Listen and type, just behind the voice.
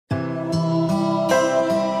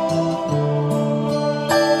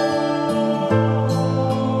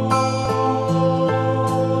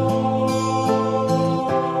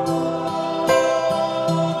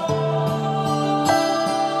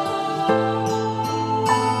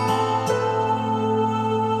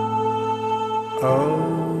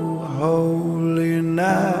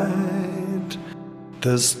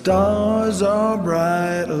The stars are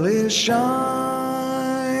brightly shining.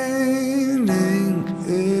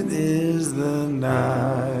 It is the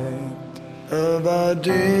night of our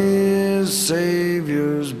dear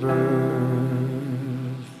Savior's birth.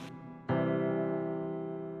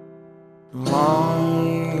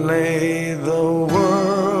 Long lay the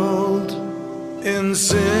world in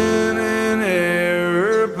sin and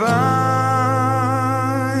error pining,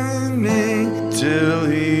 till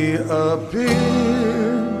he appeared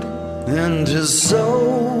and his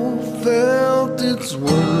soul felt its worth.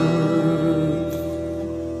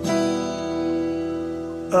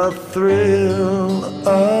 A thrill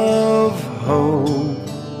of hope,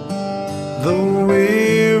 the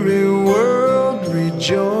weary world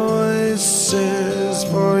rejoices,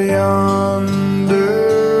 for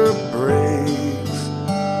yonder breaks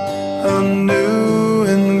a new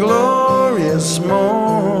and glorious morn.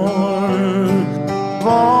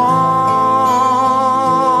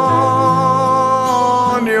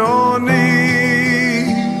 On your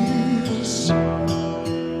knees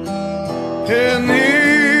and hear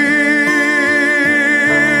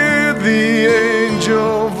the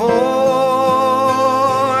angel voices.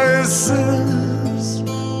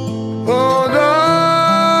 Oh,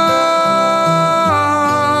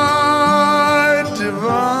 night divine,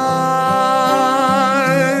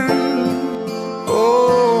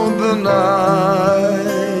 oh, the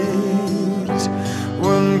night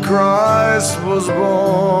when Christ was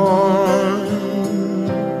born.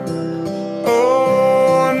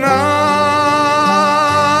 Oh, night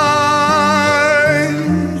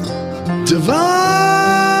divine,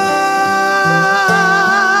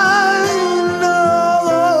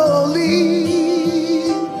 holy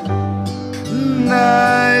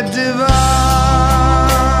night divine.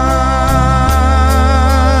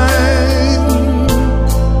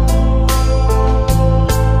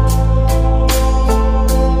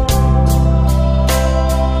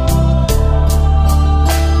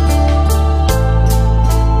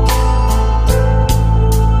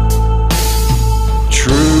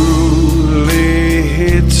 Truly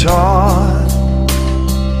he taught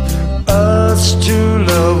us to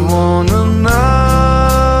love one another.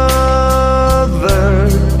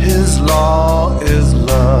 His law is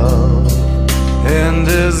love, and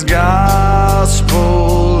his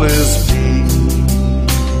gospel is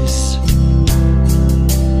peace.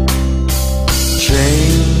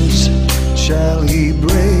 Chains shall he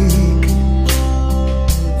break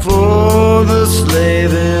for the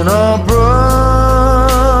slave in our brother,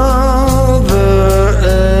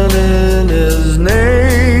 and in his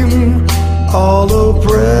name all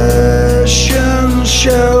oppression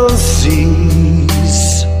shall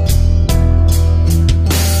cease.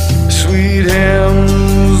 Sweet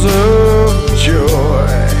hymns of joy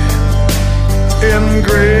in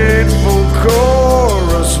grateful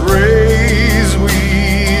chorus raise,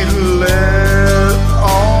 we let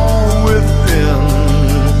all within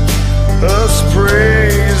us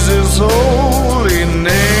praise his holy